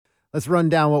let's run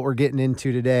down what we're getting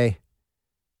into today.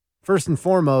 First and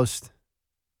foremost,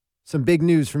 some big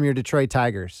news from your Detroit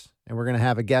Tigers. And we're going to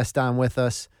have a guest on with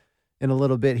us in a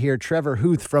little bit here. Trevor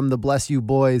Huth from the Bless You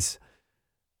Boys,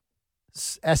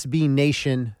 SB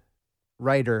Nation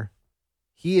writer.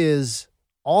 He is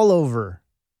all over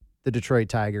the Detroit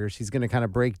Tigers. He's going to kind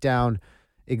of break down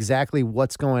exactly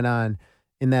what's going on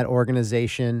in that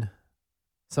organization,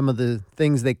 some of the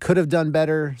things they could have done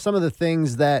better, some of the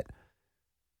things that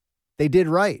they did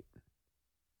right.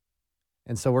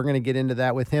 And so we're going to get into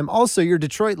that with him. Also, your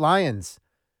Detroit Lions,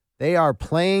 they are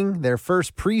playing their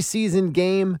first preseason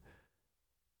game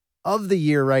of the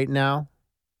year right now.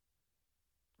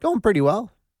 Going pretty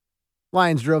well.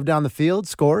 Lions drove down the field,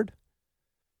 scored.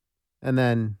 And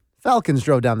then Falcons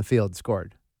drove down the field,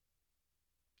 scored.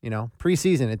 You know,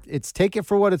 preseason, it's take it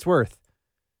for what it's worth,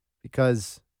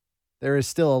 because there is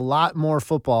still a lot more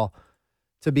football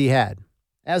to be had.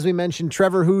 As we mentioned,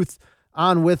 Trevor Huth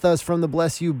on with us from the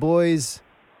Bless You Boys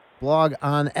blog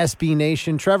on SB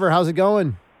Nation. Trevor, how's it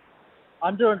going?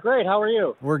 I'm doing great. How are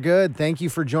you? We're good. Thank you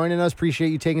for joining us. Appreciate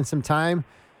you taking some time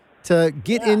to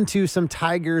get into some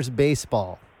Tigers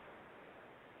baseball.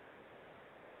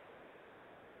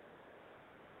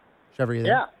 Trevor, you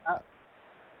there? Yeah.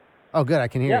 Oh, good. I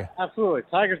can hear you. Yeah, absolutely.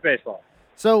 Tigers baseball.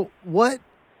 So what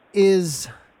is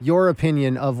your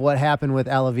opinion of what happened with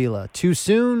Al Avila? Too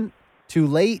soon, too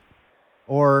late,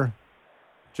 or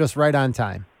just right on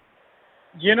time?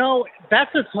 You know,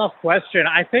 that's a tough question.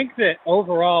 I think that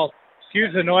overall,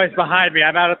 excuse the noise behind me.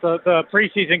 I'm out at the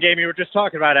preseason game you were just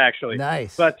talking about, actually.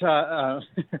 Nice. But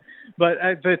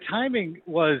the timing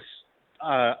was,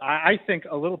 I think,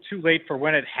 a little too late for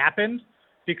when it happened,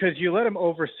 because you let him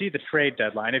oversee the trade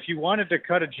deadline. If you wanted to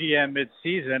cut a GM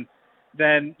mid-season,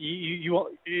 then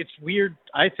it's weird,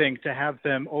 I think, to have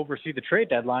them oversee the trade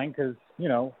deadline, because, you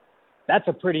know, that's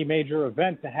a pretty major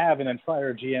event to have, and then fire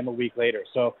a GM a week later.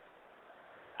 So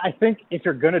I think if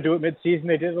you're going to do it mid-season,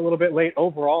 they did it a little bit late.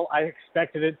 Overall, I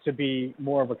expected it to be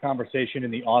more of a conversation in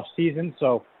the off-season.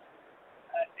 So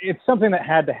it's something that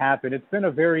had to happen. It's been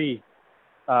a very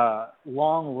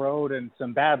long road, and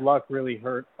some bad luck really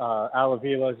hurt Al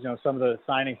Avila. You know, some of the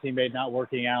signings he made not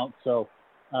working out. So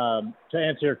to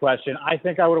answer your question, I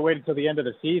think I would have waited till the end of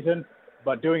the season,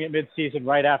 but doing it mid-season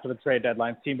right after the trade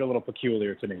deadline seemed a little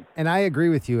peculiar to me. And I agree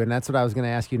with you, and that's what I was going to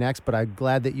ask you next, but I'm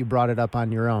glad that you brought it up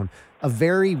on your own. A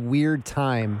very weird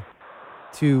time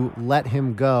to let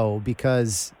him go,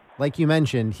 because, like you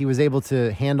mentioned, he was able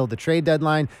to handle the trade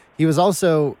deadline. He was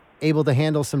also able to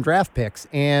handle some draft picks.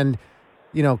 And,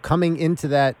 you know, coming into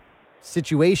that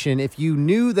situation, if you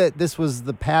knew that this was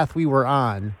the path we were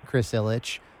on, Chris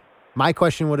Ilitch, my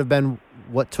question would have been,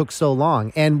 what took so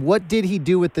long? And what did he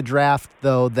do with the draft,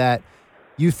 though, that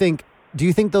do you think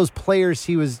those players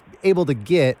he was able to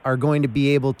get are going to be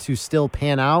able to still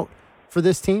pan out for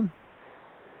this team?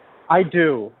 I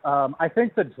do. I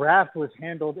think the draft was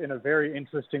handled in a very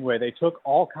interesting way. They took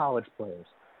all college players,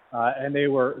 and they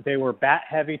were bat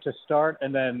heavy to start,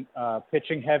 and then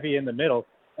pitching heavy in the middle,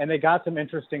 and they got some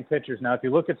interesting pitchers. Now, if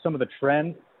you look at some of the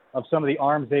trends of some of the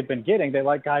arms they've been getting, they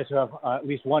like guys who have at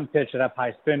least one pitch that have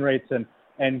high spin rates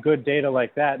and good data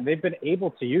like that, and they've been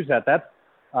able to use that. That's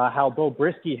how Bo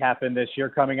Brisky happened this year,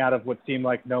 coming out of what seemed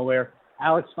like nowhere.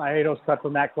 Alex Faedo's cut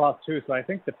from that cloth too, so I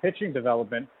think the pitching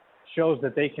development shows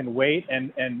that they can wait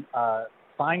and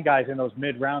find guys in those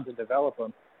mid-rounds and develop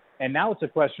them. And now it's a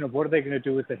question of what are they going to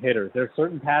do with the hitters. There are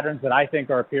certain patterns that I think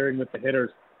are appearing with the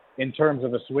hitters in terms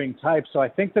of a swing type, so I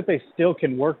think that they still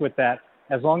can work with that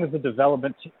as long as the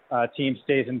development team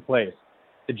stays in place.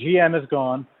 The GM is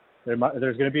gone. There's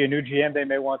going to be a new GM. They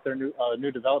may want their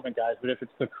new development guys, but if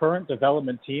it's the current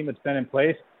development team that's been in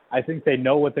place, I think they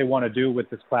know what they want to do with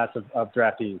this class of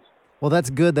draftees. Well, that's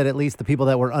good that at least the people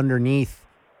that were underneath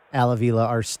Al Avila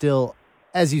are still,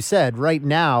 as you said, right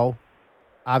now,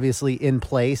 obviously in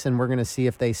place, and we're going to see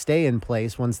if they stay in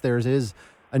place once there is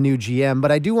a new GM.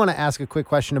 But I do want to ask a quick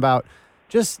question about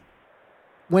just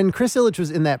when Chris Ilitch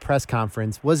was in that press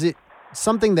conference, was it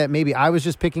something that maybe I was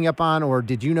just picking up on, or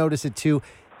did you notice it too?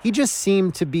 He just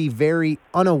seemed to be very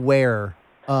unaware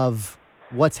of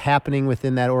what's happening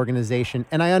within that organization.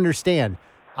 And I understand,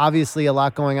 obviously, a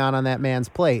lot going on that man's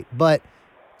plate, but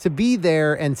to be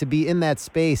there and to be in that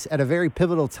space at a very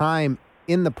pivotal time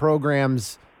in the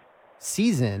program's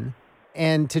season,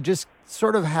 and to just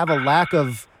sort of have a lack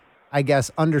of, I guess,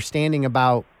 understanding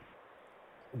about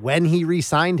when he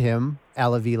re-signed him,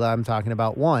 Al Avila, I'm talking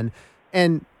about, one,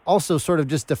 and also sort of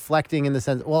just deflecting in the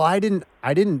sense, well, I didn't,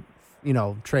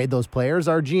 trade those players.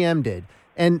 Our GM did.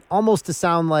 And almost to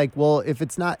sound like, well, if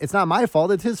it's not my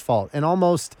fault, it's his fault. And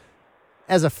almost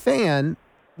as a fan,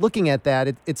 looking at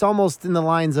that, it's almost in the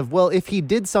lines of, well, if he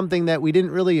did something that we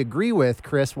didn't really agree with,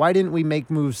 Chris, why didn't we make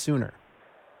moves sooner?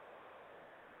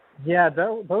 Yeah,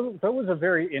 that was a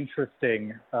very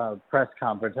interesting press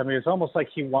conference. I mean, it's almost like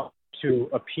he wanted to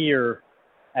appear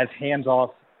as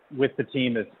hands-off with the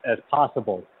team as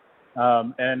possible.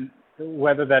 And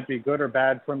whether that be good or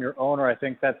bad from your owner, I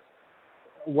think that's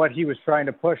what he was trying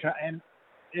to push. And,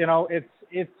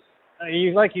 it's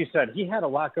like you said, he had a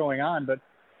lot going on. But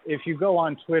if you go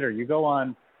on Twitter, you go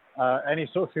on any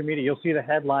social media, you'll see the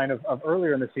headline of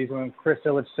earlier in the season when Chris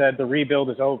Ilitch said the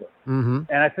rebuild is over. Mm-hmm.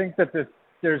 And I think that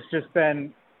there's just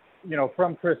been,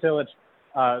 from Chris Ilitch,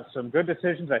 some good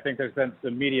decisions. I think there's been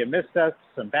some media missteps,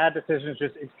 some bad decisions.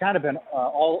 It's kind of been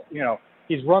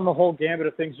he's run the whole gambit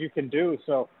of things you can do.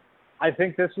 So I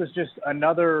think this was just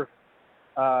another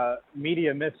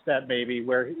media misstep maybe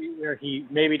where he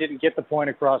maybe didn't get the point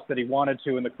across that he wanted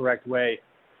to in the correct way.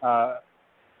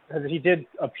 He did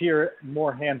appear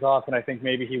more hands-off than I think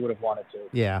maybe he would have wanted to.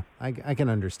 Yeah, I can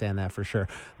understand that for sure.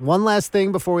 One last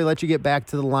thing before we let you get back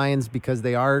to the Lions, because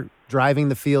they are driving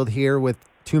the field here with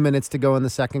 2 minutes to go in the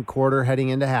second quarter heading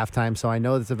into halftime. So I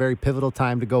know it's a very pivotal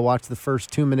time to go watch the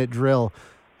first 2-minute drill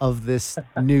of this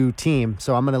new team.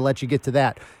 So I'm going to let you get to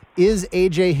that. Is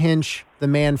A.J. Hinch the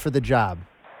man for the job?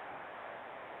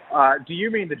 Do you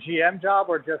mean the GM job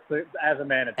or just as a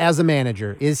manager? As a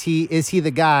manager, is he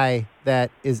the guy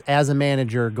that is, as a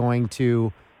manager, going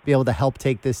to be able to help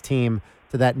take this team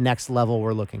to that next level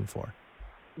we're looking for?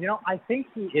 I think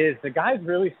he is. The guys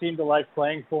really seem to like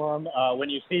playing for him. When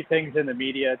you see things in the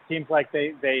media, it seems like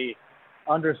they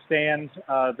understand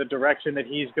the direction that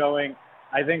he's going.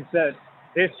 I think that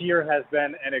this year has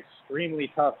been an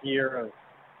extremely tough year of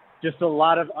just a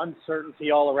lot of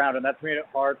uncertainty all around, and that's made it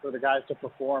hard for the guys to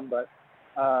perform. But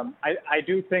I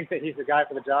do think that he's the guy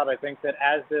for the job. I think that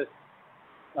as this,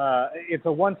 it's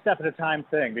a one step at a time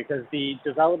thing, because the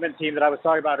development team that I was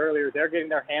talking about earlier, they're getting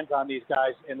their hands on these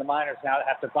guys in the minors now to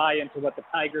have to buy into what the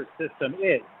Tigers system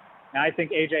is. And I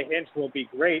think A.J. Hinch will be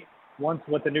great once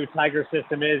what the new Tiger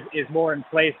system is more in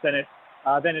place than it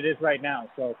is right now.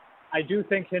 So I do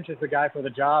think Hinch is the guy for the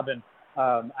job, and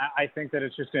I think that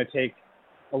it's just going to take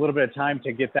a little bit of time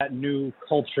to get that new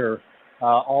culture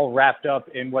all wrapped up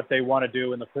in what they want to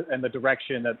do and the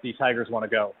direction that the Tigers want to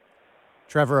go.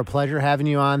 Trevor, a pleasure having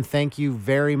you on. Thank you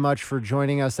very much for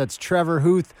joining us. That's Trevor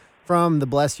Huth from the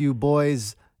Bless You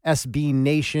Boys SB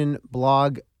Nation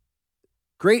blog.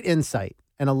 Great insight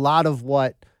and a lot of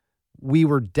what we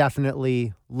were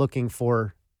definitely looking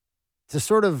for to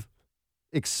sort of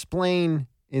explain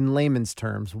in layman's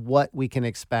terms what we can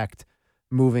expect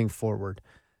moving forward.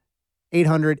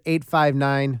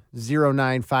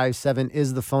 800-859-0957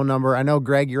 is the phone number. I know,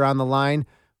 Greg, you're on the line.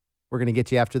 We're going to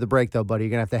get you after the break, though, buddy.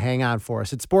 You're going to have to hang on for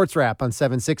us. It's Sports Wrap on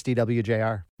 760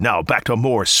 WJR. Now back to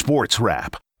more Sports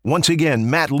Wrap. Once again,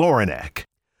 Matt Laurenek.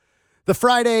 The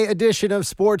Friday edition of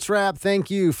Sports Wrap.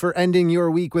 Thank you for ending your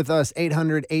week with us.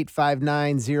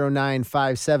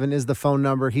 800-859-0957 is the phone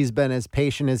number. He's been as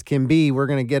patient as can be. We're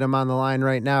going to get him on the line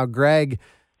right now. Greg,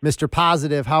 Mr.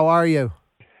 Positive, how are you?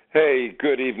 Hey,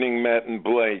 good evening, Matt and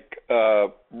Blake.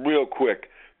 Real quick,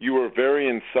 you were very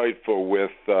insightful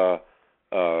with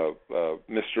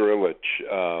Mr.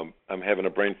 Ilitch. I'm having a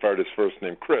brain fart. His first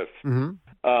name, Chris.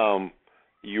 Mm-hmm.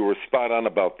 You were spot on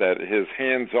about that. His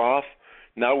hands off.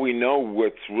 Now we know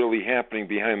what's really happening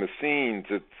behind the scenes.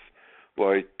 It's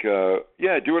like, do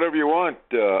whatever you want,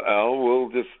 Al. We'll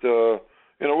just,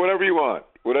 whatever you want.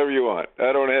 Whatever you want.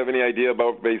 I don't have any idea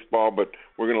about baseball, but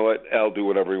we're going to let Al do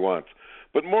whatever he wants.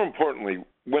 But more importantly,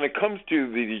 when it comes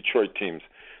to the Detroit teams,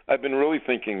 I've been really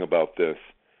thinking about this.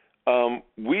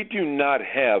 We do not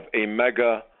have a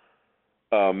major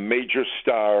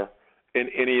star in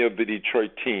any of the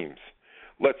Detroit teams.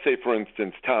 Let's say, for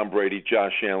instance, Tom Brady,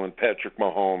 Josh Allen, Patrick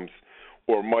Mahomes,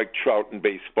 or Mike Trout in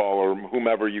baseball, or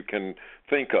whomever you can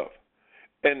think of.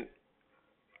 And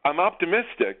I'm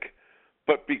optimistic,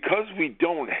 but because we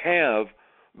don't have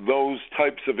those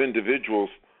types of individuals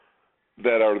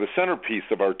that are the centerpiece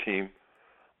of our team,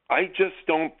 I just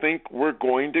don't think we're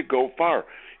going to go far.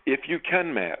 If you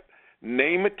can, Matt,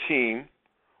 name a team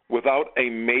without a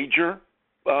major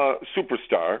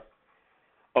superstar,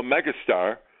 a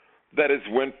megastar, that has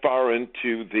went far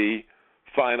into the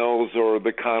finals or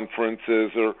the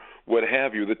conferences or what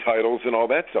have you, the titles and all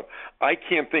that stuff. I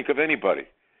can't think of anybody.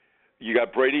 You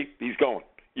got Brady, he's going.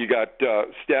 You got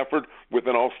Stafford with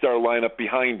an all-star lineup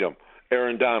behind him,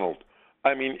 Aaron Donald.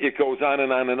 I mean, it goes on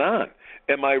and on and on.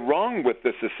 Am I wrong with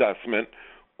this assessment,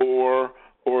 or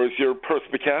is your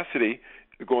perspicacity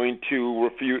going to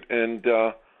refute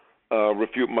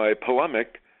my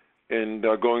polemic and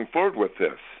going forward with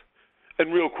this?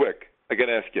 And real quick, I got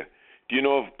to ask you, do you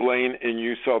know if Blaine and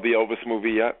you saw the Elvis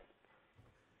movie yet?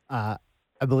 I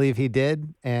believe he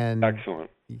did, and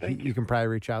Excellent. Thank you can probably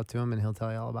reach out to him, and he'll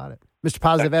tell you all about it. Mr.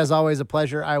 Positive, as always, a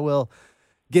pleasure. I will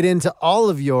get into all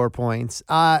of your points.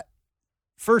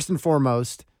 First and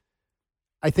foremost,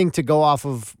 I think to go off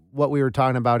of what we were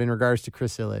talking about in regards to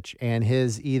Chris Ilitch and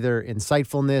his either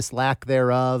insightfulness, lack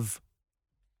thereof,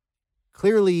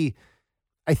 clearly,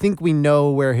 I think we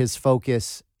know where his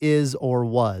focus is or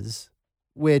was,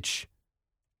 which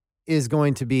is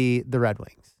going to be the Red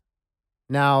Wings.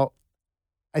 Now,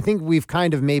 I think we've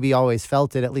kind of maybe always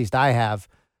felt it, at least I have,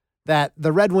 that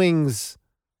the Red Wings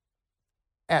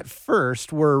at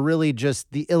first were really just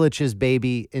the Ilitch's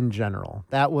baby in general.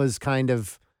 That was kind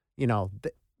of,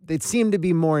 it seemed to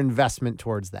be more investment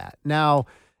towards that. Now,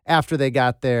 after they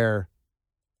got their,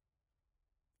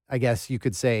 I guess you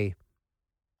could say,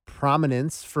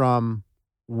 prominence from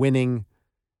winning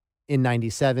in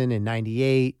 97 and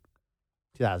 98,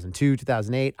 2002,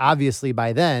 2008, obviously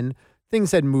by then,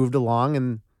 things had moved along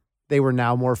and they were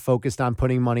now more focused on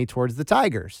putting money towards the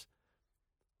Tigers,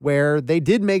 where they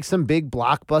did make some big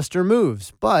blockbuster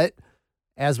moves. But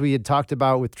as we had talked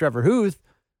about with Trevor Huth,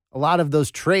 a lot of those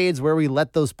trades where we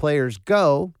let those players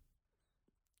go,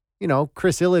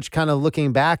 Chris Ilitch kind of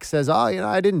looking back says,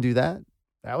 I didn't do that.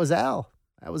 That was Al.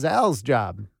 That was Al's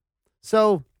job.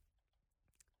 So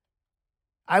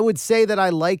I would say that I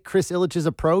like Chris Ilitch's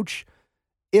approach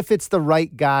if it's the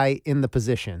right guy in the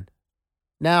position.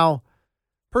 Now,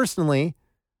 personally,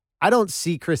 I don't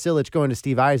see Chris Ilitch going to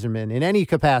Steve Yzerman in any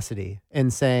capacity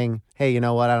and saying, hey, you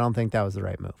know what? I don't think that was the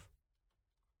right move.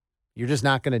 You're just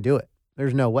not going to do it.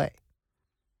 There's no way.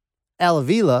 Al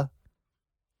Avila,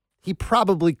 he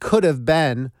probably could have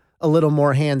been a little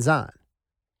more hands-on,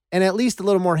 and at least a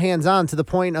little more hands-on to the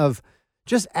point of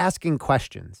just asking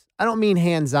questions. I don't mean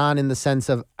hands-on in the sense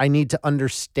of I need to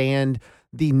understand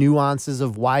the nuances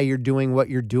of why you're doing what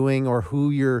you're doing or who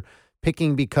you're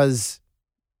picking because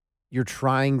you're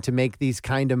trying to make these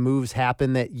kind of moves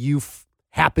happen that you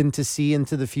happen to see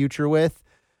into the future with.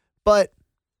 But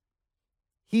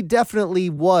he definitely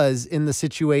was in the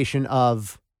situation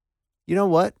of, you know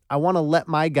what? I want to let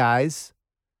my guys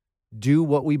do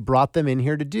what we brought them in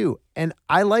here to do. And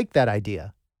I like that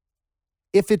idea.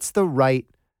 If it's the right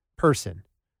person.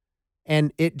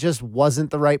 And it just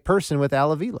wasn't the right person with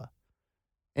Al Avila.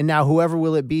 And now whoever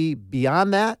will it be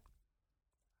beyond that,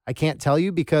 I can't tell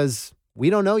you because we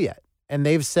don't know yet. And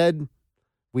they've said,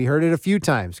 we heard it a few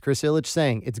times, Chris Ilitch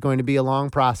saying it's going to be a long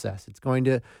process. It's going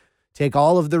to take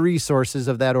all of the resources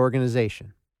of that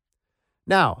organization.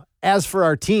 Now, as for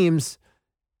our teams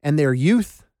and their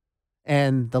youth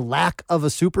and the lack of a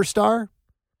superstar,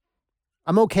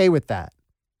 I'm okay with that.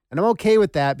 And I'm okay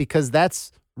with that because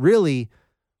that's really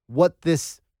what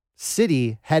this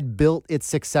city had built its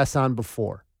success on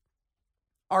before.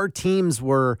 Our teams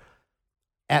were,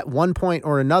 at one point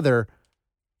or another,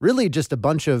 really just a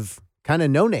bunch of kind of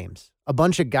no-names, a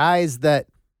bunch of guys that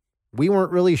we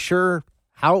weren't really sure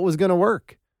how it was going to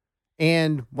work.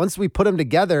 And once we put them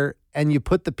together and you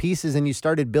put the pieces and you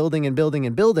started building and building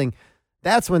and building,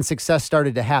 that's when success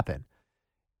started to happen.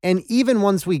 And even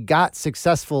once we got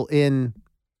successful in,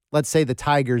 let's say, the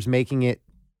Tigers making it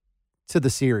to the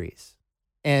series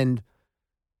and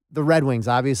the Red Wings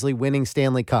obviously winning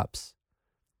Stanley Cups,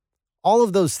 all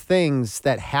of those things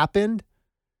that happened,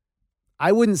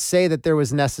 I wouldn't say that there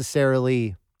was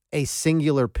necessarily a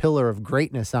singular pillar of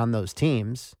greatness on those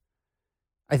teams.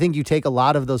 I think you take a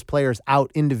lot of those players out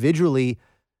individually,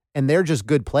 and they're just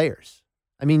good players.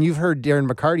 I mean, you've heard Darren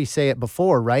McCarty say it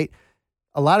before, right?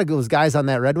 A lot of those guys on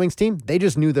that Red Wings team, they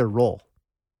just knew their role.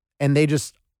 And they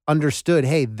just understood,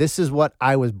 hey, this is what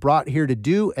I was brought here to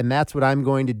do, and that's what I'm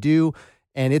going to do,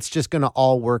 and it's just going to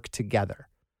all work together.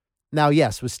 Now,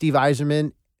 yes, was Steve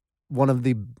Yzerman one of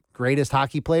the greatest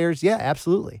hockey players? Yeah,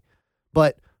 absolutely.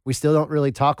 But we still don't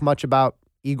really talk much about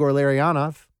Igor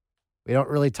Larionov. We don't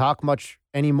really talk much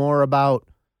anymore about,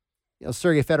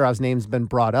 Sergei Fedorov's name's been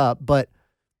brought up, but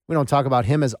we don't talk about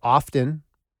him as often.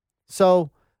 So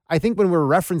I think when we're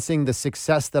referencing the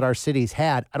success that our city's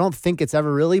had, I don't think it's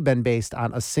ever really been based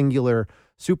on a singular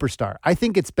superstar. I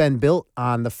think it's been built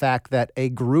on the fact that a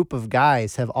group of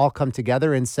guys have all come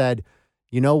together and said,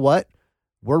 you know what?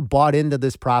 We're bought into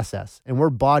this process and we're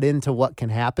bought into what can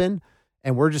happen,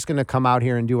 and we're just going to come out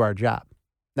here and do our job.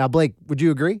 Now, Blake, would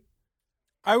you agree?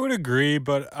 I would agree,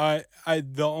 but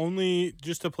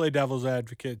just to play devil's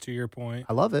advocate to your point.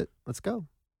 I love it. Let's go.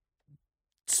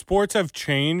 Sports have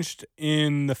changed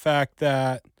in the fact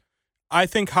that I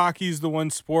think hockey is the one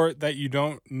sport that you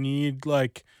don't need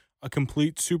like a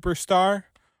complete superstar,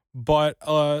 but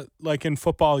like in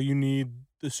football, you need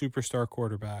the superstar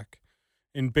quarterback.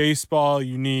 In baseball,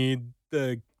 you need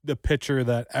the pitcher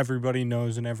that everybody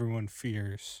knows and everyone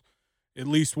fears. At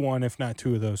least one, if not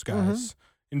two of those guys.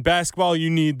 Mm-hmm. In basketball, you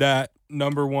need that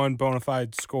number one bona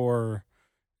fide scorer.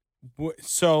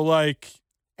 So, like,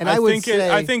 and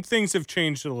I think things have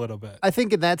changed a little bit. I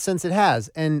think in that sense it has.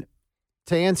 And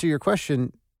to answer your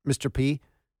question, Mr. P,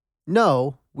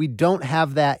 no, we don't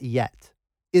have that yet.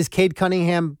 Is Cade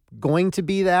Cunningham going to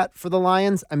be that for the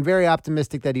Lions? I'm very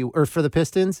optimistic that or for the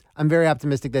Pistons, I'm very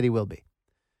optimistic that he will be.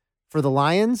 For the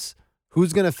Lions,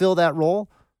 who's going to fill that role?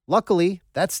 Luckily,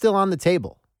 that's still on the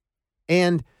table.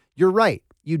 And you're right.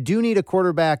 You do need a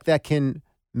quarterback that can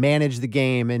manage the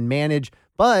game and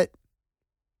but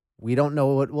we don't know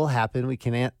what will happen. We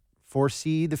can't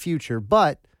foresee the future.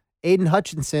 But Aiden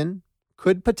Hutchinson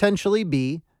could potentially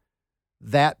be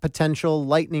that potential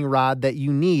lightning rod that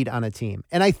you need on a team.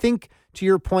 And I think, to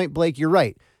your point, Blake, you're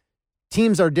right.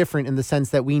 Teams are different in the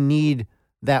sense that we need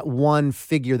that one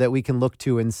figure that we can look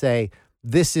to and say,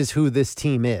 this is who this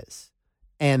team is.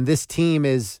 And this team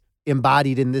is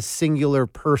embodied in this singular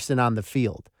person on the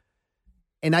field.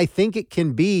 And I think it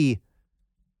can be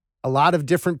a lot of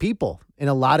different people in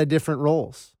a lot of different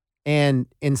roles. And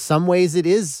in some ways it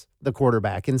is the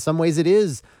quarterback. In some ways it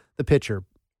is the pitcher.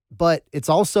 But it's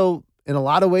also, in a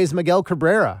lot of ways, Miguel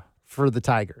Cabrera for the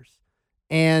Tigers.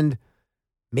 And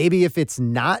maybe if it's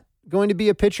not going to be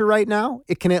a pitcher right now,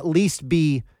 it can at least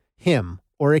be him.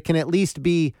 Or it can at least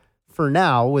be, for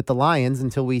now, with the Lions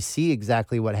until we see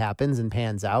exactly what happens and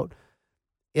pans out,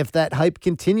 if that hype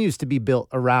continues to be built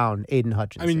around Aiden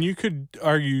Hutchinson. I mean, you could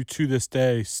argue to this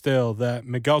day still that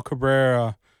Miguel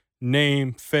Cabrera,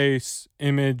 name, face,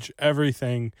 image,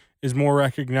 everything, is more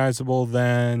recognizable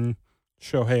than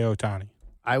Shohei Ohtani.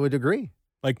 I would agree.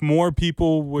 Like, more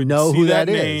people would know see who that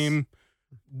that name,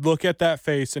 look at that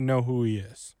face, and know who he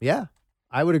is. Yeah,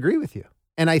 I would agree with you.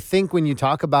 And I think when you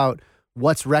talk about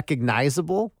what's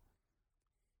recognizable,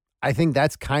 I think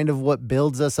that's kind of what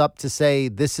builds us up to say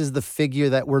this is the figure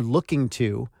that we're looking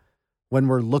to when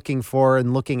we're looking for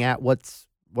and looking at what's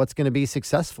going to be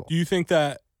successful. Do you think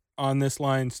that on this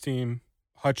Lions team,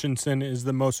 Hutchinson is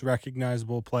the most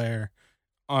recognizable player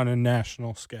on a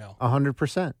national scale?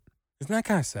 100%. Isn't that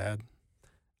kind of sad?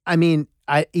 I mean,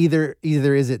 either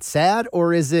is it sad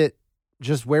or is it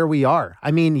just where we are?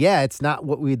 I mean, yeah, it's not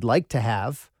what we'd like to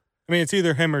have. I mean, it's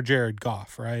either him or Jared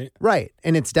Goff, right? Right.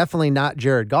 And it's definitely not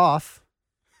Jared Goff.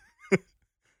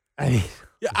 I mean,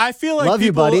 yeah, I feel like love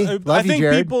people, you, buddy. Love I think you,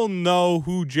 Jared. people know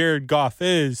who Jared Goff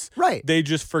is. Right. They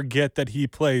just forget that he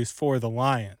plays for the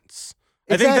Lions.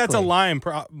 Exactly. I think that's a Lion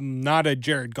problem, not a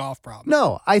Jared Goff problem.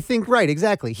 No, I think, right,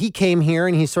 exactly. He came here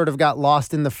and he sort of got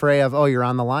lost in the fray of, oh, you're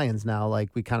on the Lions now. Like,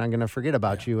 we kind of going to forget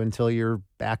about you until you're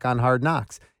back on Hard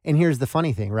Knocks. And here's the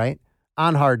funny thing, right?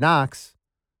 On Hard Knocks,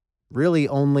 really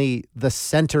only the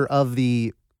center of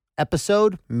the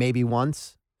episode, maybe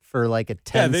once, for like a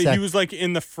 10 second. He was like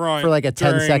in the front for like a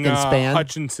 10-second span.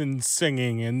 Hutchinson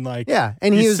singing and like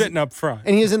and he's he was sitting up front.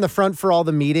 And he was in the front for all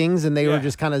the meetings and they were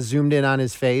just kind of zoomed in on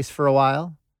his face for a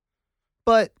while.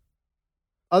 But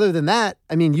other than that,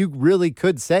 I mean, you really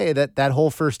could say that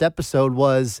whole first episode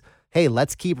was, hey,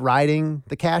 let's keep riding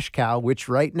the cash cow, which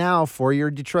right now for your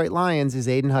Detroit Lions is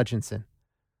Aiden Hutchinson.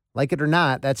 Like it or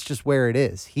not, that's just where it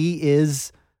is. He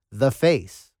is the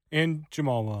face. And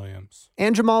Jamal Williams.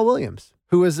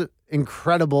 Who is an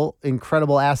incredible,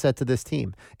 incredible asset to this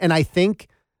team. And I think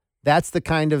that's the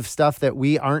kind of stuff that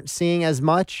we aren't seeing as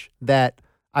much that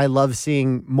I love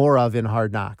seeing more of in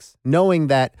Hard Knocks. Knowing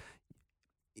that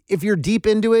if you're deep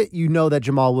into it, you know that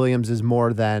Jamal Williams is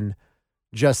more than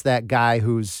just that guy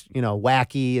who's,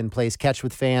 wacky and plays catch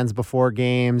with fans before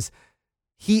games.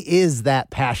 He is that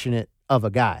passionate of a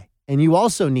guy. And you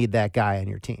also need that guy on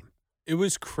your team. It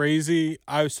was crazy.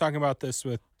 I was talking about this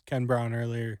with Ken Brown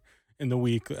earlier in the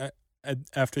week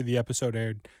after the episode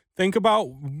aired.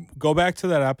 Go back to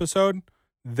that episode.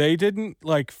 They didn't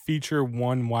feature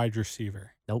one wide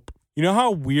receiver. Nope. You know how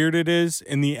weird it is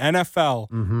in the NFL?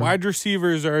 Mm-hmm. Wide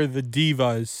receivers are the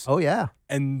divas. Oh, yeah.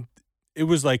 And it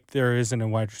was like there isn't a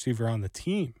wide receiver on the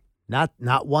team. Not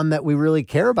one that we really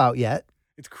care about yet.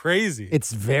 It's crazy.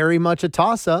 It's very much a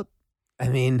toss-up. I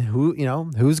mean,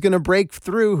 who's going to break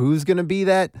through? Who's going to be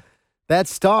that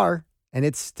star? And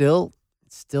it's still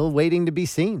waiting to be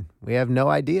seen. We have no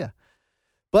idea.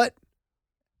 But,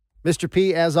 Mr.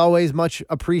 P, as always, much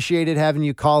appreciated having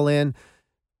you call in.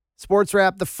 Sports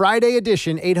Wrap, the Friday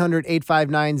edition,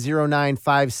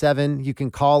 800-859-0957. You can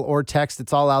call or text.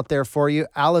 It's all out there for you.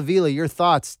 Al Avila, your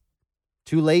thoughts.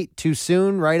 Too late, too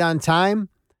soon, right on time?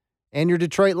 And your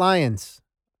Detroit Lions.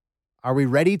 Are we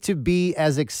ready to be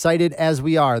as excited as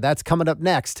we are? That's coming up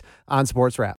next on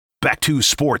Sports Wrap. Back to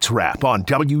Sports Wrap on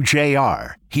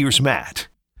WJR. Here's Matt.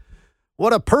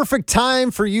 What a perfect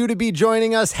time for you to be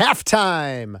joining us.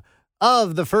 Halftime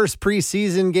of the first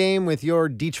preseason game with your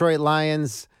Detroit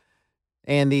Lions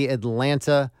and the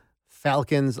Atlanta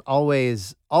Falcons.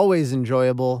 Always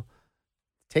enjoyable.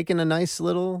 Taking a nice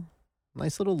little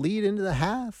lead into the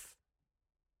half.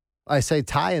 I say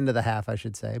tie into the half, I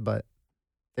should say, but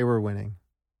they were winning.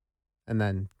 And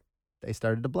then they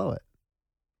started to blow it.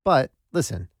 But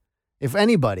listen, if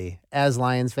anybody, as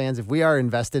Lions fans, if we are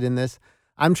invested in this,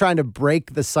 I'm trying to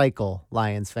break the cycle,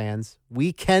 Lions fans.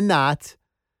 We cannot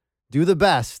do the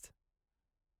best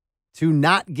to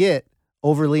not get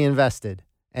overly invested.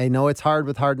 And I know it's hard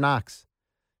with Hard Knocks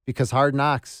because Hard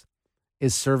Knocks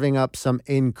is serving up some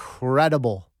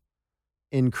incredible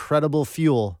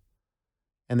fuel.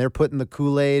 And they're putting the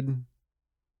Kool-Aid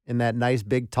in that nice,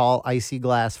 big, tall, icy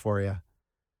glass for you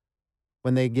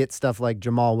when they get stuff like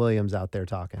Jamal Williams out there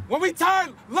talking. When we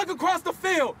tired, look across the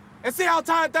field and see how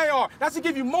tired they are. That should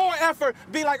give you more effort.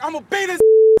 Be like, I'm going to beat this.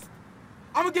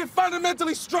 I'm going to get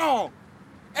fundamentally strong.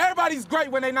 Everybody's great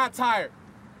when they're not tired.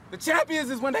 The champions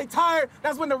is when they tired,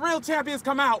 that's when the real champions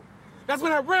come out. That's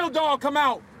when that real dog come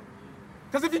out.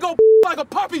 Because if you go like a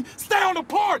puppy, stay on the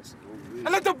porch and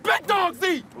let the big dogs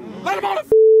eat. Let them on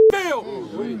the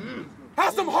field.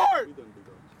 Have some heart.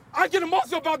 I get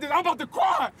emotional about this. I'm about to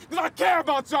cry because I care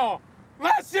about y'all.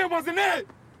 Last year wasn't it.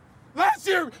 Last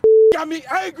year got me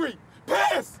angry,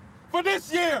 pissed for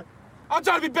this year. I'm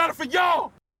trying to be better for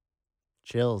y'all.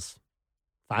 Chills.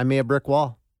 Find me a brick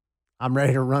wall. I'm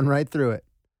ready to run right through it.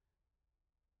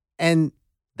 And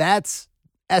that's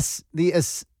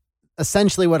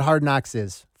essentially what Hard Knocks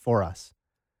is for us.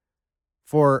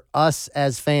 For us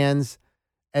as fans,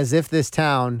 as if this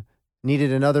town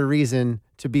needed another reason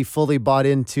to be fully bought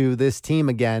into this team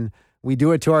again. We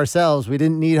do it to ourselves. We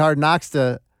didn't need Hard Knocks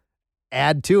to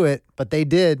add to it, but they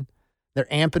did. They're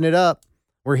amping it up.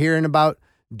 We're hearing about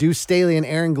Deuce Staley and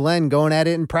Aaron Glenn going at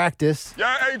it in practice.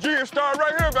 Yeah, AG and start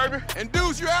right here, baby. And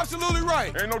Deuce, you're absolutely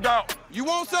right. Ain't no doubt. You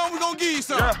want something, we're going to give you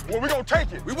something. Yeah, well, we're going to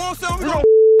take it. We want something, We're we're going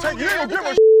going to take it. You ain't going to give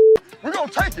us We're going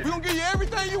to take it. We're going to give you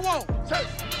everything you want. Take.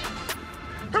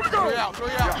 Here we go. Three out.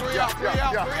 Yeah.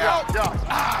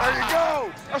 There you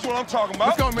go. That's what I'm talking about.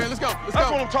 Let's go, man. Let's go. That's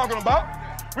what I'm talking about.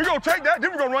 We're going to take that,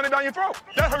 then we're going to run it down your throat.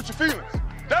 That hurts your feelings.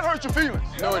 That hurts your feelings.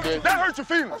 No, it didn't. That hurts your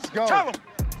feelings. Let's go. Tell them.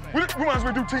 We might as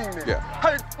well do team then. Yeah.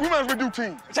 Hey, we might as well do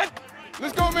team.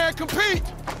 Let's go, man. Compete.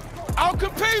 I'll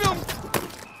compete them.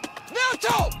 Now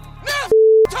talk.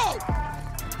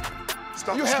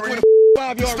 Stop You the have screen. with a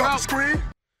 5-yard Stop the route. screen.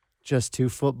 Just two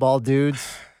football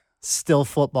dudes still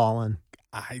footballing.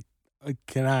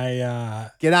 Get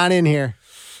on in here.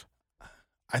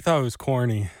 I thought it was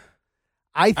corny.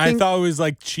 I I thought it was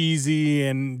like cheesy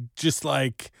and just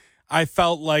like I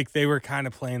felt like they were kind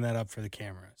of playing that up for the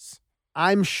cameras.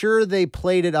 I'm sure they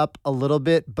played it up a little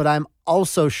bit, but I'm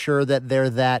also sure that they're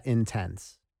that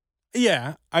intense.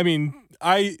 Yeah, I mean,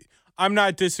 I'm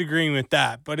not disagreeing with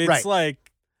that, but it's Right.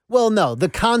 like Well, no, the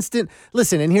constant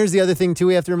listen, and here's the other thing too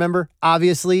we have to remember.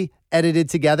 Obviously, edited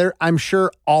together. I'm sure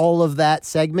all of that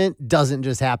segment doesn't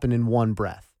just happen in one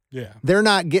breath. yeah. They're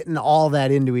not getting all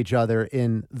that into each other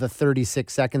in the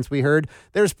 36 seconds we heard.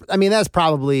 That's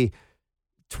probably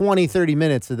 20, 30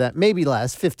 minutes of that, maybe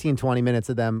less, 15, 20 minutes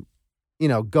of them,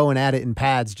 going at it in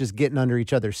pads, just getting under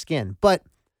each other's skin. But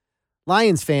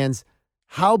Lions fans,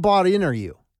 how bought in are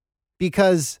you?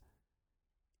 Because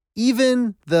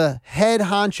even the head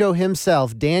honcho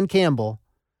himself, Dan Campbell,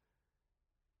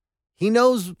 he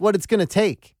knows what it's going to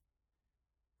take.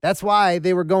 That's why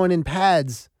they were going in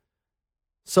pads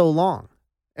so long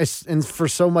and for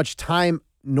so much time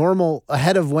normal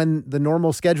ahead of when the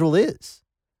normal schedule is,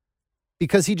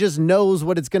 because he just knows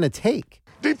what it's going to take.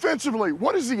 Defensively,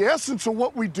 what is the essence of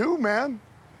what we do, man?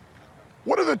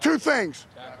 What are the two things?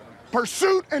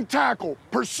 Pursuit and tackle.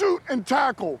 Pursuit and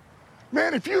tackle.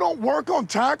 Man, if you don't work on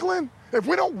tackling, if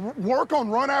we don't work on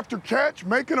run after catch,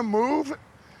 making a move,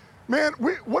 man,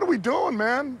 what are we doing,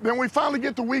 man? Then we finally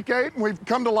get to week 8 and we've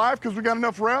come to life because we got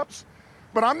enough reps.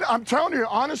 But I'm telling you,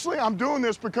 honestly, I'm doing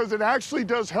this because it actually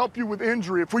does help you with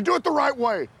injury if we do it the right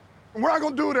way. And we're not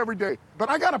going to do it every day. But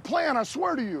I got a plan, I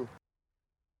swear to you.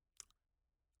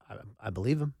 I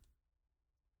believe him.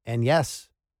 And yes,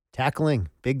 tackling,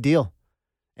 big deal.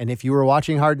 And if you were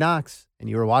watching Hard Knocks and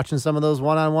you were watching some of those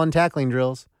one-on-one tackling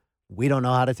drills, we don't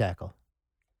know how to tackle.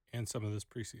 And some of this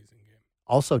preseason game.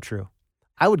 Also true.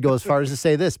 I would go as far as to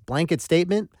say this, blanket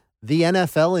statement, the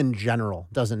NFL in general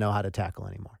doesn't know how to tackle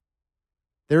anymore.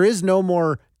 There is no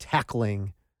more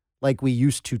tackling like we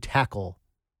used to tackle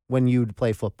when you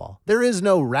play football. There is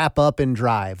no wrap up and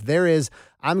drive. There is,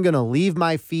 I'm going to leave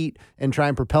my feet and try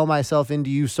and propel myself into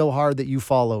you so hard that you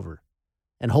fall over.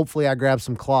 And hopefully I grab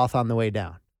some cloth on the way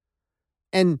down.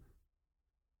 And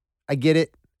I get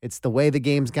it. It's the way the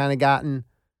game's kind of gotten.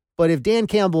 But if Dan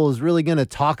Campbell is really going to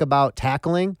talk about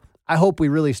tackling, I hope we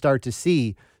really start to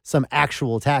see some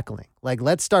actual tackling. Like,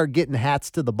 let's start getting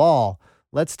hats to the ball.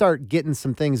 Let's start getting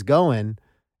some things going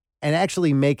and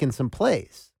actually making some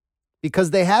plays.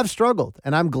 Because they have struggled,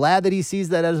 and I'm glad that he sees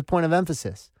that as a point of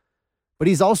emphasis. But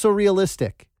he's also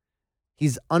realistic.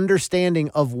 He's understanding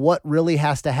of what really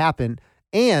has to happen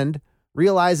and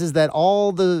realizes that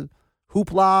all the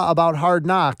hoopla about Hard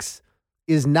Knocks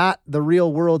is not the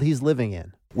real world he's living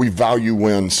in. We value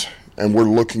wins, and we're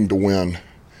looking to win.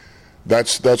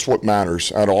 That's what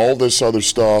matters. Out of all this other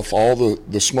stuff, all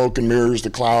the smoke and mirrors,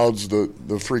 the clouds, the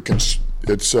freaking,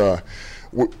 it's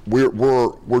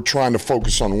we're trying to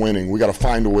focus on winning. We got to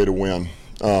find a way to win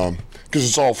because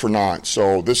it's all for naught.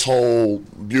 So this whole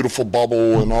beautiful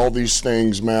bubble and all these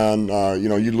things, man,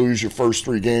 you lose your first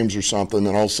 3 games or something,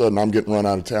 and all of a sudden I'm getting run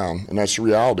out of town, and that's the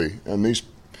reality. And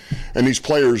these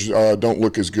players don't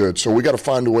look as good. So we got to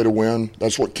find a way to win.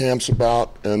 That's what camp's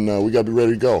about, and we got to be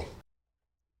ready to go.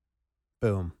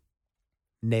 Boom.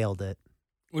 Nailed it.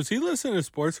 Was he listening to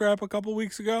Sports Rap a couple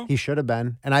weeks ago? He should have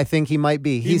been, and I think he might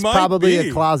be. He He's might probably be.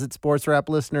 a closet Sports Rap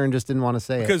listener and just didn't want to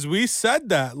say Because we said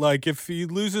that. Like, if he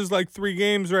loses like 3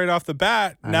 games right off the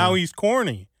bat, now he's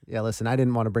corny. it. Yeah, listen, I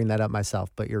didn't want to bring that up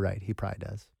myself, but you're right. He probably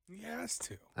does. He has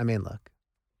to. I mean, look,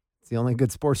 it's the only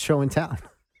good sports show in town.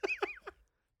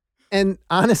 And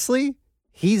honestly,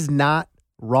 he's not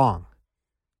wrong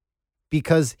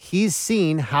because he's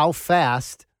seen how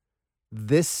fast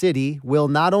this city will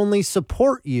not only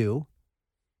support you,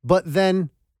 but then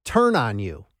turn on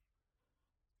you.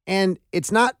 And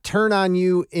it's not turn on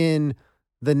you in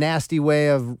the nasty way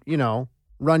of,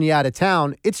 run you out of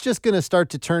town. It's just going to start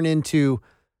to turn into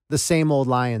the same old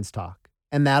Lions talk.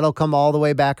 And that'll come all the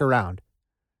way back around.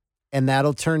 And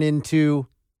that'll turn into,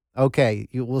 okay,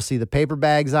 we'll see the paper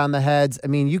bags on the heads. I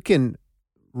mean, you can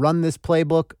run this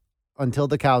playbook until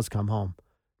the cows come home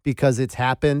because it's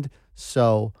happened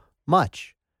so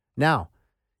much. Now,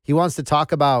 he wants to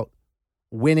talk about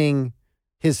winning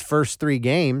his first 3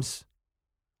 games.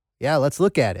 Yeah, let's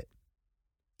look at it.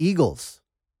 Eagles.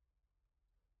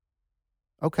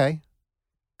 Okay.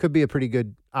 Could be a pretty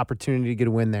good opportunity to get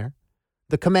a win there.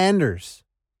 The Commanders.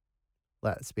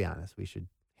 Let's be honest. We should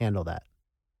handle that.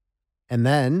 And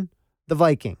then the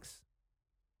Vikings.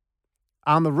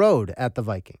 On the road at the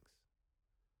Vikings.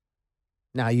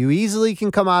 Now, you easily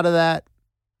can come out of that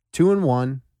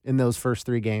 2-1 in those first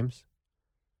 3 games.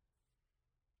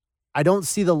 I don't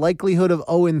see the likelihood of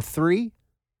 0-3,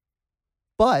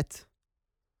 but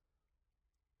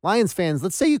Lions fans,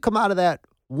 let's say you come out of that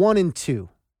 1-2.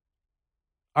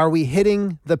 Are we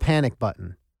hitting the panic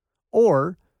button?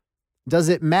 Or does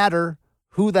it matter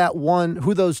who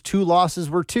those 2 losses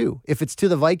were to? If it's to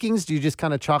the Vikings, do you just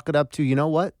kind of chalk it up to, you know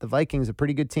what? The Vikings are a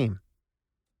pretty good team.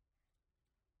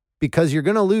 Because you're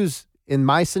going to lose, in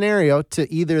my scenario,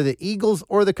 to either the Eagles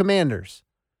or the Commanders.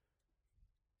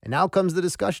 And now comes the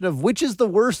discussion of which is the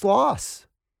worst loss.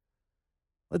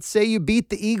 Let's say you beat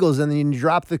the Eagles and then you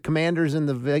drop the Commanders and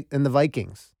the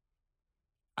Vikings.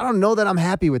 I don't know that I'm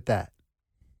happy with that.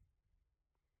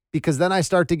 Because then I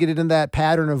start to get into that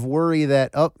pattern of worry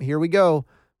that, here we go.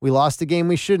 We lost a game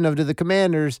we shouldn't have to the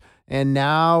Commanders, and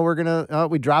now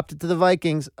we dropped it to the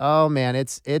Vikings. Oh, man,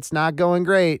 it's not going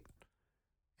great.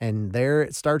 And there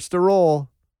it starts to roll.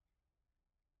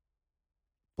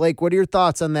 Blake, what are your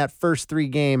thoughts on that first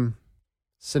 3-game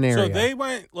scenario? So they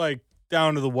went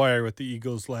down to the wire with the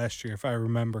Eagles last year, if I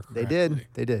remember correctly.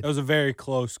 They did. That was a very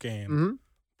close game. Mm-hmm.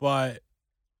 But,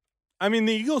 I mean,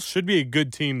 the Eagles should be a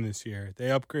good team this year. They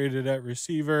upgraded at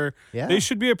receiver. Yeah. They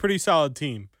should be a pretty solid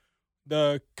team.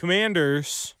 The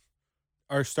Commanders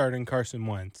are starting Carson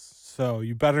Wentz, so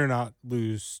you better not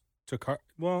lose to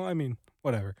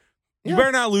whatever. You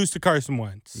better not lose to Carson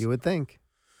Wentz. You would think.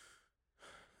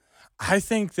 I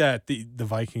think that the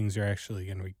Vikings are actually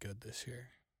going to be good this year.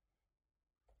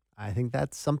 I think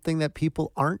that's something that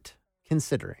people aren't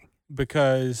considering.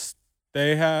 Because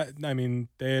they had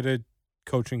a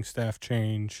coaching staff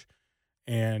change,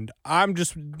 and I'm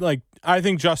just I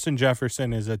think Justin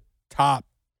Jefferson is a top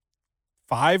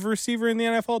 5 receiver in the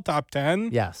NFL, top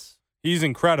 10. Yes. He's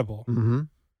incredible. Mm-hmm.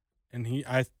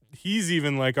 And he's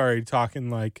even already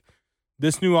talking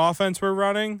this new offense we're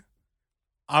running,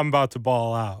 I'm about to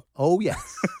ball out. Oh,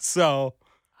 yes. So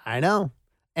I know.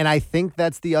 And I think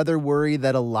that's the other worry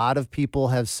that a lot of people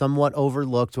have somewhat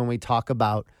overlooked when we talk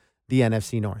about the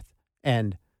NFC North.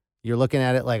 And you're looking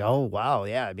at it like, oh, wow,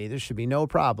 yeah, I mean, there should be no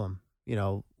problem.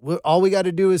 All we got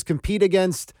to do is compete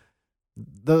against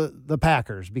the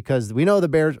Packers because we know the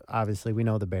Bears. Obviously, we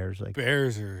know the Bears.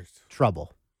 Bears are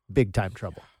trouble, big time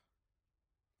trouble.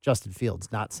 Justin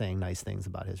Fields not saying nice things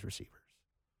about his receivers.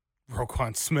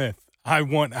 Roquan Smith, I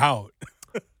want out.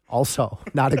 Also,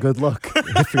 not a good look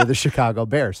if you're the Chicago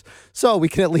Bears. So we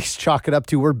can at least chalk it up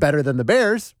to we're better than the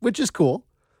Bears, which is cool.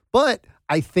 But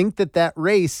I think that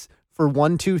race for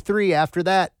 1, 2, 3 after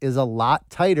that is a lot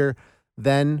tighter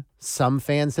than some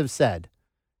fans have said.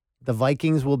 The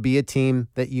Vikings will be a team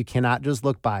that you cannot just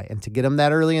look by. And to get them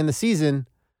that early in the season.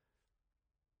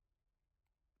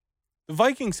 The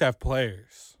Vikings have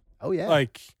players. Oh, yeah.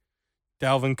 Like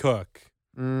Dalvin Cook,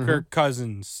 Kirk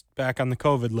Cousins back on the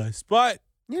COVID list. But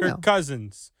Kirk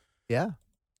Cousins. Yeah.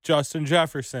 Justin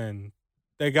Jefferson.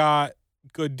 They got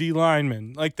good D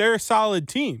linemen. Like, they're a solid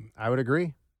team. I would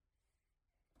agree.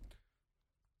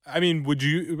 I mean,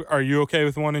 are you okay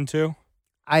with 1 and 2?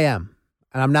 I am.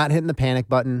 And I'm not hitting the panic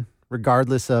button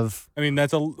regardless of. I mean,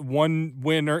 that's one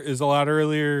win is a lot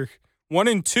earlier. 1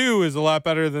 and 2 is a lot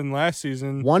better than last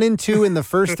season. 1 and 2 in the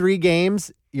first 3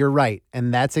 games. You're right.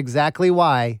 And that's exactly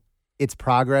why it's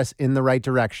progress in the right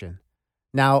direction.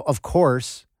 Now, of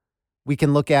course, we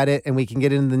can look at it and we can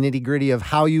get into the nitty gritty of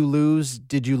how you lose.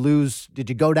 Did you lose? Did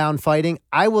you go down fighting?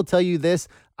 I will tell you this.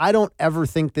 I don't ever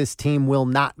think this team will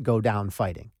not go down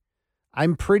fighting.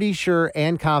 I'm pretty sure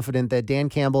and confident that Dan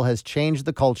Campbell has changed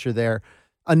the culture there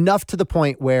enough to the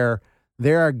point where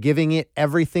they are giving it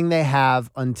everything they have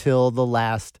until the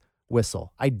last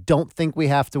whistle. I don't think we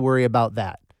have to worry about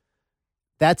that.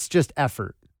 That's just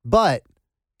effort. But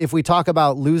if we talk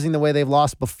about losing the way they've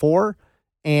lost before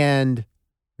and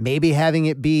maybe having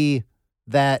it be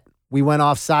that we went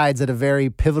off sides at a very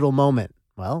pivotal moment,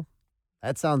 well,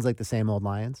 that sounds like the same old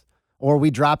Lions. Or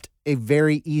we dropped a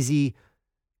very easy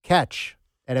catch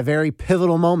at a very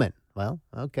pivotal moment. Well,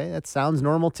 okay, that sounds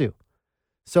normal too.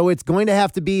 So it's going to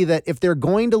have to be that if they're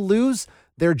going to lose,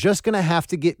 they're just going to have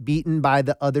to get beaten by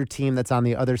the other team that's on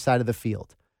the other side of the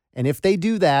field. And if they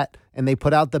do that and they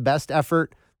put out the best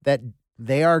effort that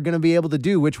they are going to be able to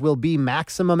do, which will be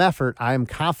maximum effort, I am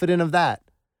confident of that.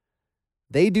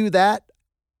 They do that.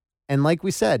 And like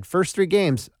we said, first 3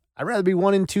 games, I'd rather be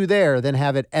 1 and 2 there than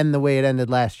have it end the way it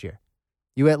ended last year.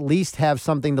 You at least have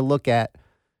something to look at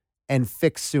and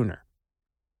fix sooner.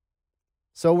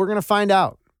 So we're going to find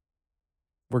out.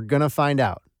 We're going to find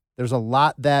out. There's a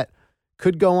lot that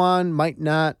could go on, might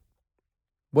not.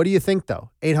 What do you think, though?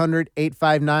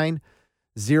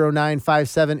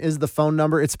 800-859-0957 is the phone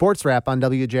number. It's Sports Wrap on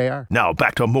WJR. Now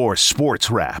back to more Sports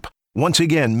Wrap. Once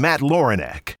again, Matt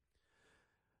Laurenek.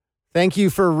 Thank you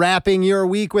for wrapping your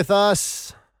week with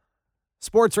us.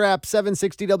 Sports Wrap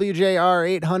 760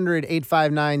 WJR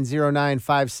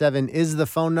 800-859-0957 is the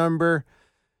phone number.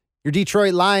 Your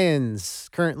Detroit Lions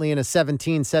currently in a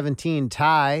 17-17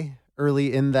 tie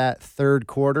early in that third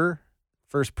quarter.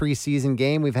 First preseason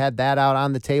game. We've had that out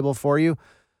on the table for you.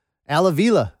 Al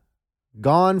Avila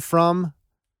gone from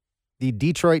the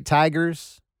Detroit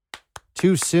Tigers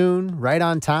too soon, right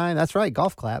on time. That's right,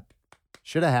 golf clap.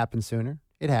 Should have happened sooner.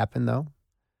 It happened, though.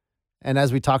 And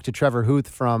as we talked to Trevor Huth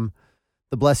from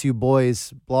the Bless You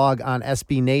Boys blog on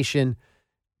SB Nation,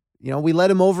 we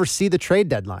let him oversee the trade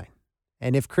deadline.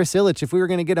 And if Chris Ilitch, if we were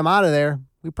going to get him out of there,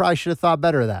 we probably should have thought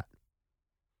better of that.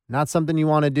 Not something you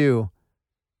want to do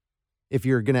if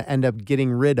you're going to end up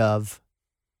getting rid of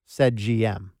said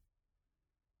GM.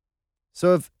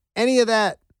 So if any of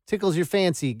that tickles your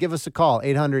fancy, give us a call,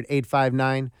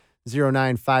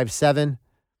 800-859-0957.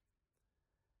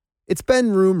 It's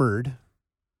been rumored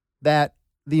that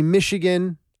the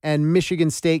Michigan and Michigan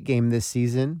State game this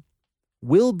season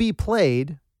will be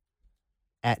played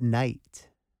at night.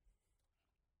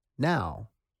 Now,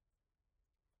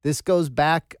 this goes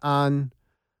back on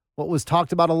what was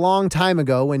talked about a long time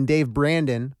ago when Dave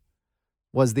Brandon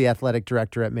was the athletic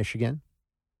director at Michigan.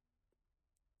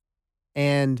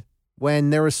 And when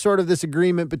there was sort of this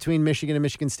agreement between Michigan and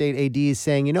Michigan State ADs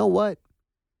saying, you know what,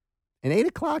 an 8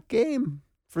 o'clock game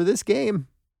for this game,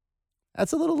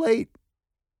 that's a little late.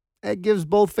 That gives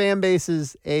both fan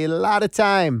bases a lot of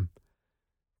time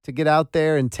to get out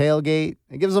there and tailgate.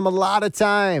 It gives them a lot of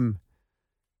time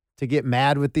to get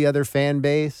mad with the other fan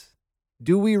base.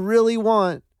 Do we really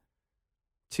want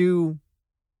to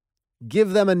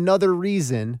give them another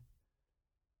reason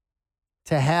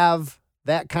to have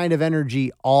that kind of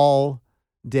energy all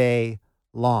day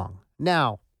long?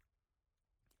 Now,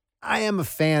 I am a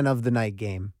fan of the night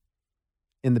game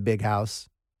in the Big House.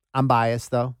 I'm biased,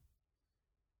 though.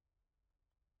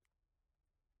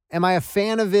 Am I a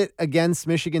fan of it against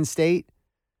Michigan State?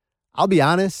 I'll be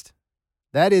honest.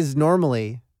 That is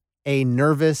normally a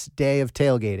nervous day of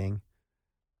tailgating,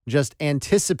 just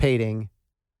anticipating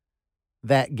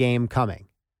that game coming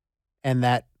and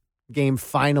that game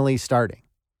finally starting.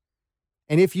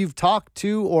 And if you've talked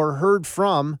to or heard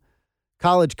from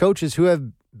college coaches who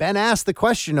have been asked the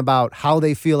question about how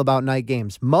they feel about night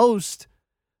games, most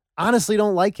honestly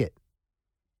don't like it.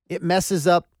 It messes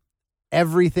up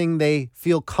everything they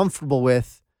feel comfortable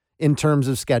with in terms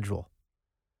of schedule.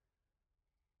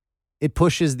 It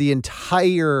pushes the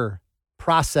entire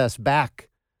process back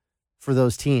for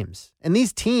those teams. And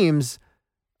these teams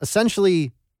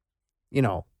essentially,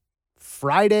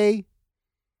 Friday,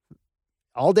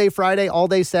 all day Friday, all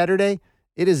day Saturday,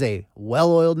 it is a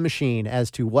well-oiled machine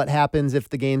as to what happens if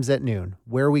the game's at noon,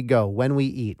 where we go, when we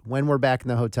eat, when we're back in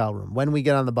the hotel room, when we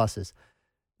get on the buses.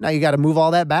 Now you got to move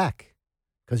all that back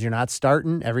because you're not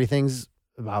starting. Everything's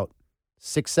about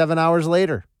 6-7 hours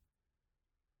later.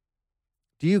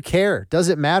 Do you care? Does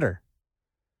it matter?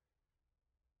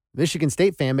 Michigan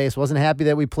State fan base wasn't happy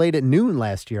that we played at noon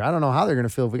last year. I don't know how they're going to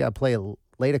feel if we got to play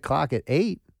late o'clock at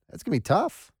 8. That's going to be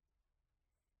tough.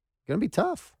 Going to be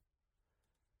tough.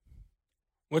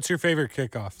 What's your favorite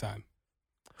kickoff time?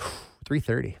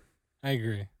 3:30. I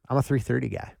agree. I'm a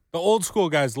 3:30 guy. The old school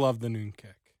guys love the noon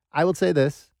kick. I will say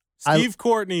this. Steve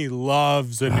Courtney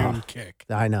loves a noon kick.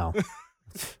 I know.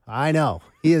 I know.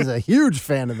 He is a huge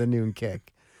fan of the noon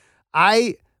kick.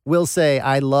 I will say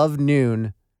I love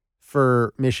noon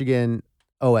for Michigan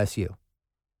OSU.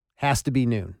 Has to be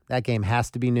noon. That game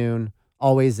has to be noon.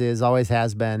 Always is, always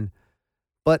has been.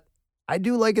 But I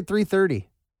do like it 3:30.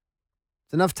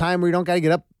 It's enough time where you don't got to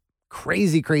get up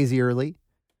crazy early.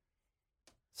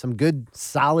 Some good,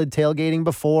 solid tailgating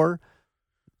before.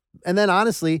 And then,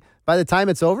 honestly, by the time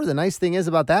it's over, the nice thing is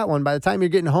about that one, by the time you're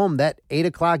getting home, that 8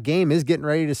 o'clock game is getting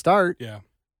ready to start. Yeah.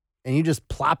 And you just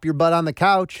plop your butt on the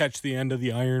couch. Catch the end of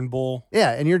the Iron Bowl.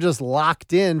 Yeah, and you're just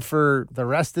locked in for the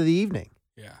rest of the evening.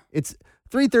 Yeah. It's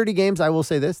 3:30 games, I will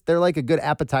say this, they're like a good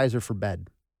appetizer for bed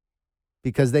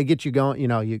because they get you going.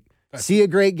 You see a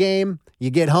great game, you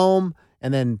get home,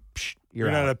 and then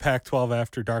you're not out. a Pac-12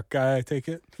 after dark guy, I take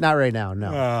it? Not right now,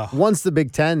 no. Once the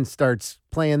Big Ten starts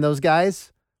playing those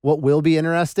guys, what will be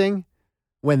interesting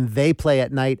when they play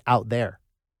at night out there.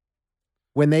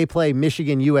 When they play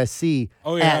Michigan USC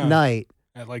at night.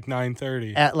 At like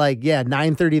 9:30. At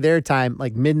 9:30 their time,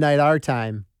 like midnight our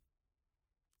time.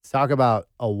 Let's talk about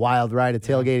a wild ride of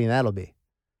tailgating that'll be.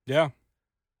 Yeah.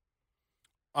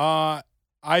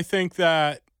 I think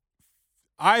that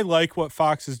I like what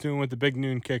Fox is doing with the big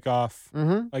noon kickoff,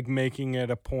 like making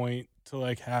it a point to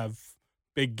like have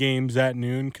big games at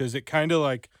noon because it kind of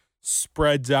like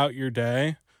spreads out your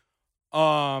day.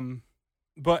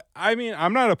 But I mean,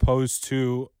 I'm not opposed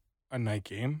to a night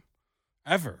game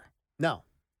ever. No.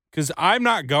 Because I'm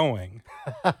not going.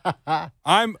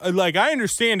 I'm like, I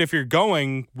understand if you're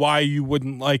going, why you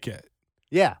wouldn't like it.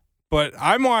 Yeah. But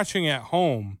I'm watching at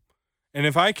home, and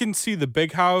if I can see the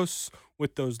big house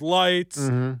with those lights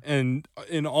and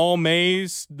in all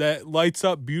maize that lights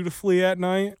up beautifully at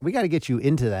night. We got to get you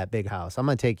into that big house. I'm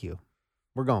going to take you.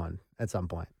 We're going at some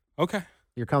point. Okay.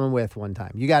 You're coming with one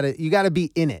time. You got to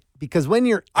be in it because when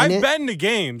you're I've been to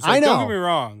games. Like, I know. Don't get me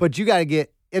wrong. But you got to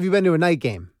get, have you been to a night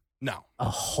game? No.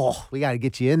 Oh, we got to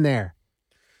get you in there.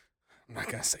 I'm not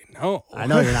going to say no. I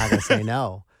know you're not going to say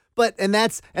no. But and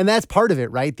that's part of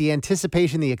it, right? The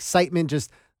anticipation, the excitement,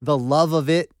 just the love of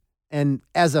it. And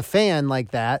as a fan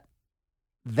like that,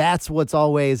 that's what's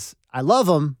always, I love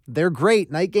them. They're great.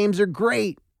 Night games are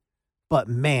great. But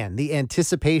man, the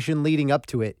anticipation leading up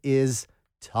to it is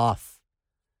tough.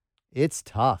 It's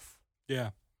tough.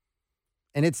 Yeah.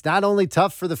 And it's not only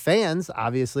tough for the fans,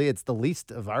 obviously, it's the least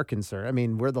of our concern. I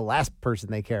mean, we're the last person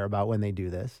they care about when they do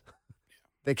this.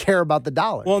 They care about the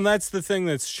dollar. Well, and that's the thing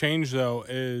that's changed, though,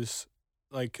 is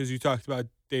like, because you talked about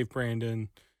Dave Brandon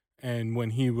and when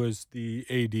he was the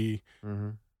AD,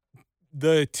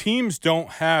 the teams don't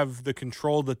have the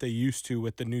control that they used to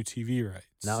with the new TV rights.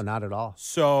 No, not at all.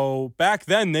 So back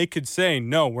then they could say,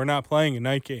 no, we're not playing a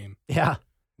night game. Yeah.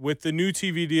 With the new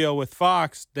TV deal with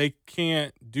Fox, they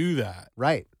can't do that.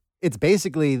 Right. It's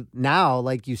basically now,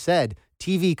 like you said,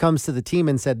 TV comes to the team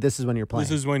and said, this is when you're playing.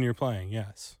 This is when you're playing,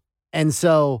 yes. And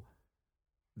so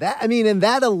and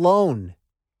that alone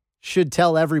should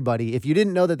tell everybody, if you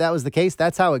didn't know that that was the case,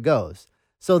 that's how it goes.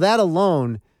 So that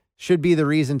alone should be the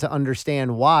reason to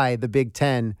understand why the Big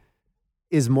Ten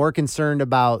is more concerned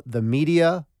about the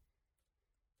media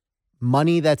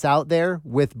money that's out there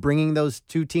with bringing those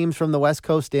two teams from the West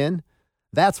Coast in.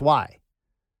 That's why.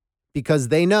 Because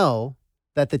they know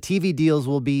that the TV deals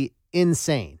will be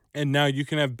insane. And now you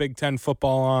can have Big Ten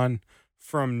football on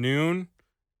from noon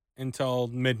until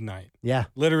midnight. Yeah,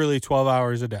 Literally 12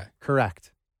 hours a day.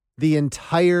 correct. The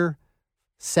entire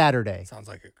Saturday. Sounds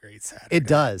like a great Saturday. It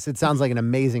does. It sounds like an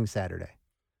amazing Saturday.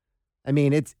 I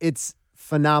mean, it's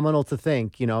phenomenal to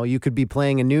think, you could be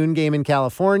playing a noon game in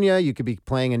California. You could be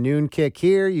playing a noon kick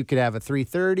here. You could have a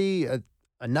 3:30,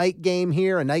 a night game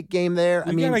here, a night game there.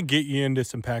 We gotta get you into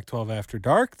some Pac-12 after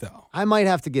dark, though. I might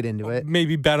have to get into it.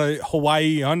 Maybe bet a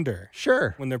Hawaii under.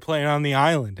 Sure. When they're playing on the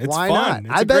island. It's Why fun.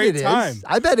 not? It's I a bet great it time. is.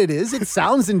 I bet it is. It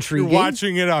sounds intriguing. You're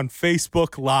watching it on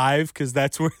Facebook Live because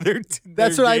that's where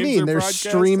That's what I mean. They're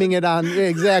streaming it on. Yeah,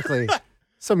 exactly.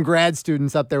 Some grad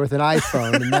students up there with an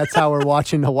iPhone, and that's how we're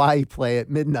watching Hawaii play at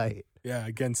midnight. Yeah,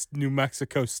 against New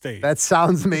Mexico State. That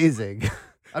sounds amazing.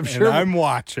 I'm sure. I'm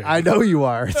watching. I know you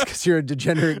are. It's because you're a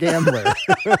degenerate gambler.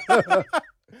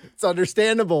 It's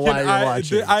understandable why you're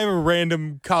watching. I have a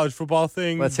random college football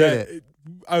thing. Let's hit it.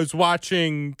 I was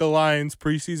watching the Lions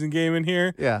preseason game in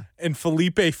here. Yeah. And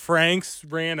Felipe Franks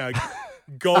ran a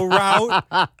go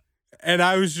route. And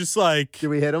I was just like, Did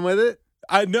we hit him with it?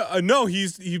 I know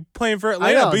he's playing for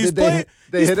Atlanta, but he's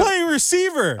playing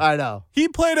receiver. I know. He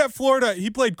played at Florida. He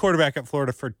played quarterback at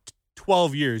Florida for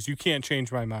 12 years. You can't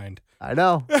change my mind. I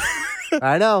know.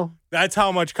 I know. That's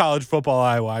how much college football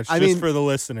I watch, for the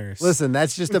listeners. Listen,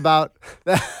 that's just about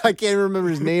I can't remember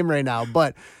his name right now,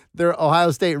 but they're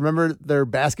Ohio State. Remember their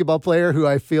basketball player who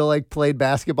I feel like played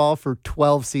basketball for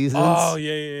 12 seasons? Oh,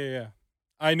 yeah.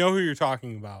 I know who you're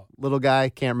talking about. Little guy,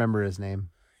 can't remember his name.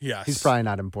 Yes. He's probably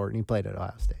not important. He played at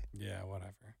Ohio State. Yeah,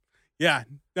 whatever. Yeah,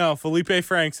 no, Felipe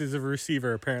Franks is a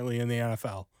receiver apparently in the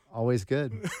NFL. Always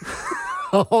good.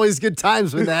 Always good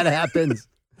times when that happens.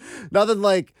 Nothing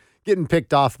like getting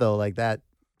picked off, though, like that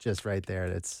just right there.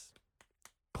 It's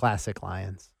classic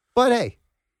Lions. But hey,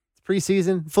 it's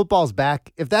preseason. Football's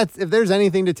back. If there's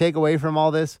anything to take away from all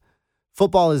this,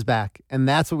 football is back, and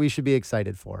that's what we should be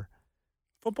excited for.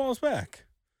 Football's back.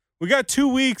 We got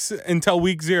 2 weeks until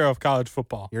week 0 of college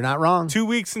football. You're not wrong. 2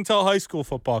 weeks until high school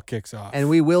football kicks off. And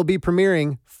we will be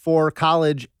premiering for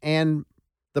college and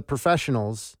the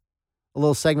professionals a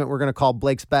little segment we're going to call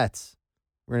Blake's Bets.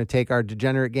 We're going to take our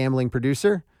degenerate gambling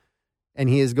producer, and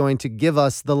he is going to give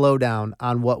us the lowdown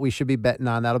on what we should be betting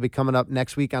on. That'll be coming up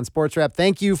next week on Sports Wrap.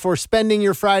 Thank you for spending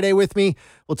your Friday with me.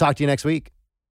 We'll talk to you next week.